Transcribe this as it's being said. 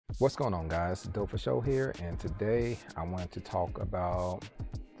What's going on, guys? Dofosho here, and today I wanted to talk about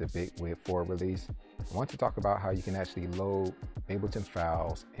the Bitwig 4 release. I want to talk about how you can actually load Ableton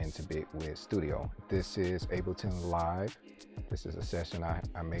files into Bitwig Studio. This is Ableton Live. This is a session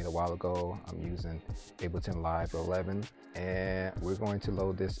I made a while ago. I'm using Ableton Live 11, and we're going to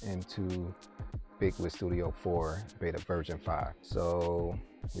load this into Bitwig Studio 4 beta version 5. So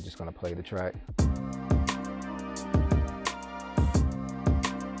we're just going to play the track.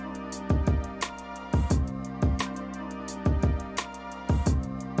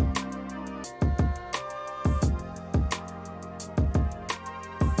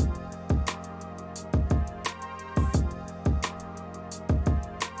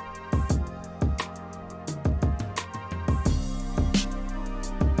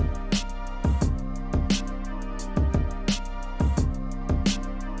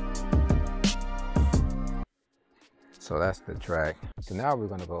 So that's the track. So now we're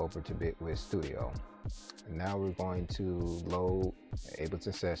going to go over to Bitwig Studio. And now we're going to load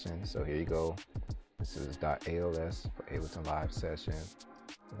Ableton session. So here you go. This is .als for Ableton Live session.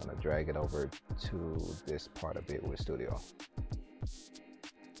 I'm going to drag it over to this part of Bitwig Studio.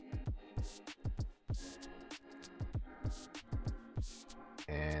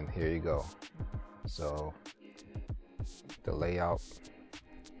 And here you go. So the layout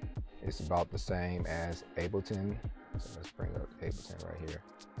is about the same as Ableton. So let's bring up Ableton right here.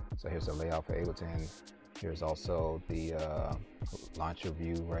 So here's the layout for Ableton. Here's also the launcher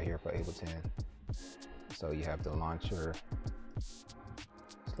view right here for Ableton. So you have the launcher. It's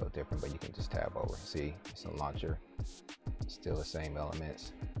a little different, but you can just tab over. See, it's a launcher. Still the same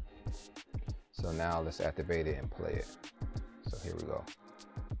elements. So now let's activate it and play it. So here we go.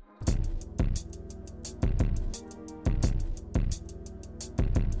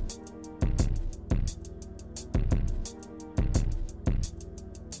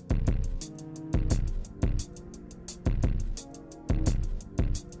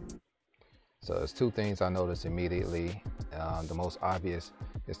 So there's two things I noticed immediately. The most obvious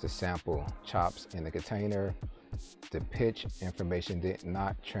is the sample chops in the container. The pitch information did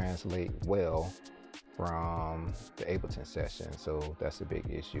not translate well from the Ableton session. So that's a big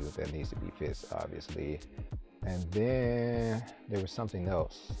issue that needs to be fixed, obviously. And then there was something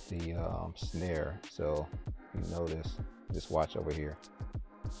else, the snare. So you notice, just watch over here.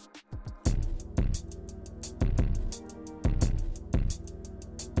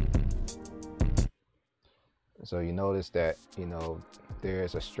 So you notice that,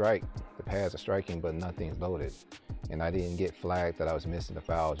 there's a strike, the pads are striking, but nothing's loaded. And I didn't get flagged that I was missing the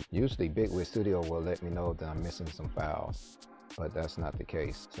files. Usually Bitwig Studio will let me know that I'm missing some files, but that's not the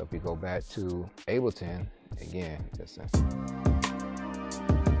case. So if you go back to Ableton, again, listen.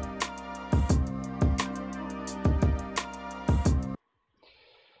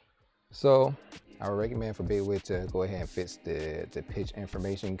 So I would recommend for Bitwig to go ahead and fix the pitch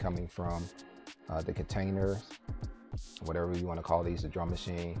information coming from the containers, whatever you want to call these, the drum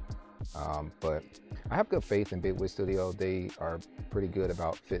machine. But I have good faith in Bitwig Studio. They are pretty good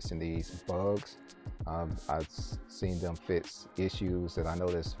about fixing these bugs. I've seen them fix issues that I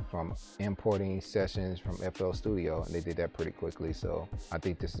noticed from importing sessions from FL Studio, and they did that pretty quickly. So I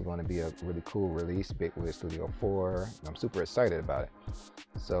think this is going to be a really cool release, Bitwig Studio 4. I'm super excited about it.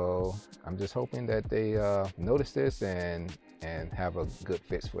 So I'm just hoping that they notice this and have a good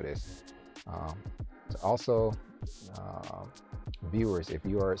fix for this. Also, viewers, if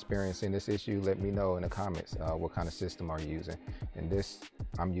you are experiencing this issue, let me know in the comments what kind of system are you using. In this,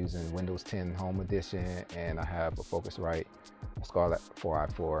 I'm using Windows 10 Home Edition, and I have a Focusrite Scarlett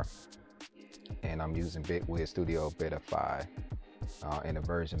 4i4, and I'm using Bitwig Studio Beta 5. And the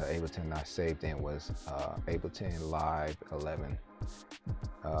version of Ableton I saved in was Ableton Live 11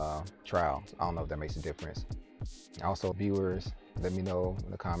 trial. I don't know if that makes a difference. Also, viewers, let me know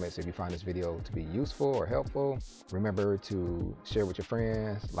in the comments if you find this video to be useful or helpful. Remember to share with your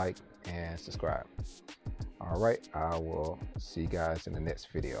friends, like, and subscribe. All right, I will see you guys in the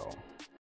next video.